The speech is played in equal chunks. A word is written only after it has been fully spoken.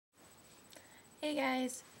Hey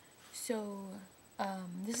guys, so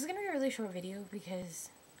this is gonna be a really short video because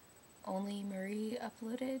only Marie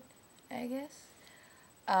uploaded, I guess.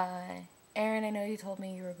 Aaron, I know you told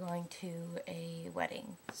me you were going to a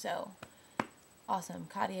wedding, so awesome.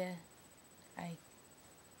 Katia, I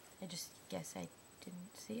just guess I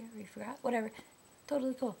didn't see her, or you forgot, whatever,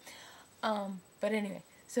 totally cool. But anyway,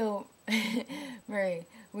 so Marie,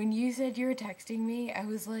 when you said you were texting me, I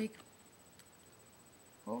was like,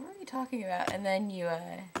 what were you talking about? And then you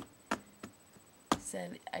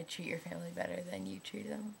said I treat your family better than you treat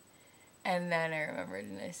them. And then I remembered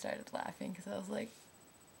and I started laughing because I was like,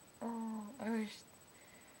 oh, I wish,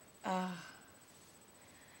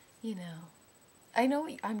 you know. I know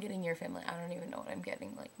I'm getting your family. I don't even know what I'm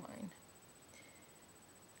getting like mine.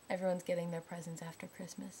 Everyone's getting their presents after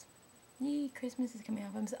Christmas. Yee, Christmas is coming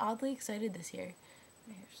up. I'm oddly excited this year.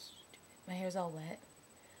 My hair's all wet.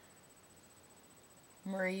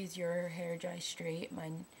 Marie's, your hair dries straight.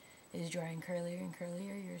 Mine is drying curlier and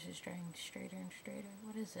curlier. Yours is drying straighter and straighter.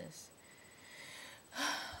 What is this?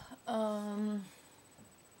 I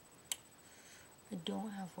don't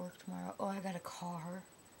have work tomorrow. Oh, I got a car.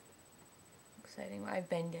 Exciting. I've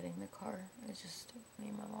been getting the car. It's just me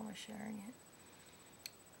and my mom are sharing it.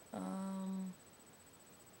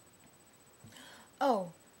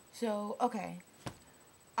 Oh, so, okay.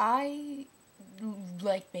 I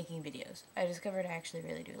like making videos. I discovered I actually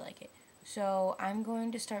really do like it. So I'm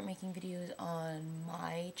going to start making videos on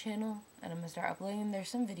my channel, and I'm going to start uploading them. There's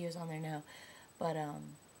some videos on there now, but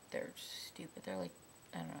they're stupid. They're like,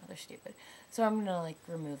 I don't know, they're stupid. So I'm going to like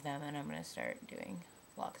remove them, and I'm going to start doing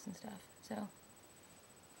vlogs and stuff. So,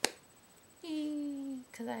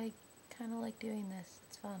 because I kind of like doing this.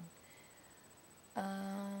 It's fun.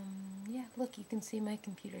 Yeah, look, you can see my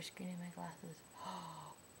computer screen in my glasses.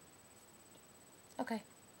 Okay.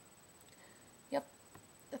 Yep.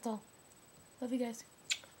 That's all. Love you guys.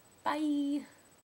 Bye.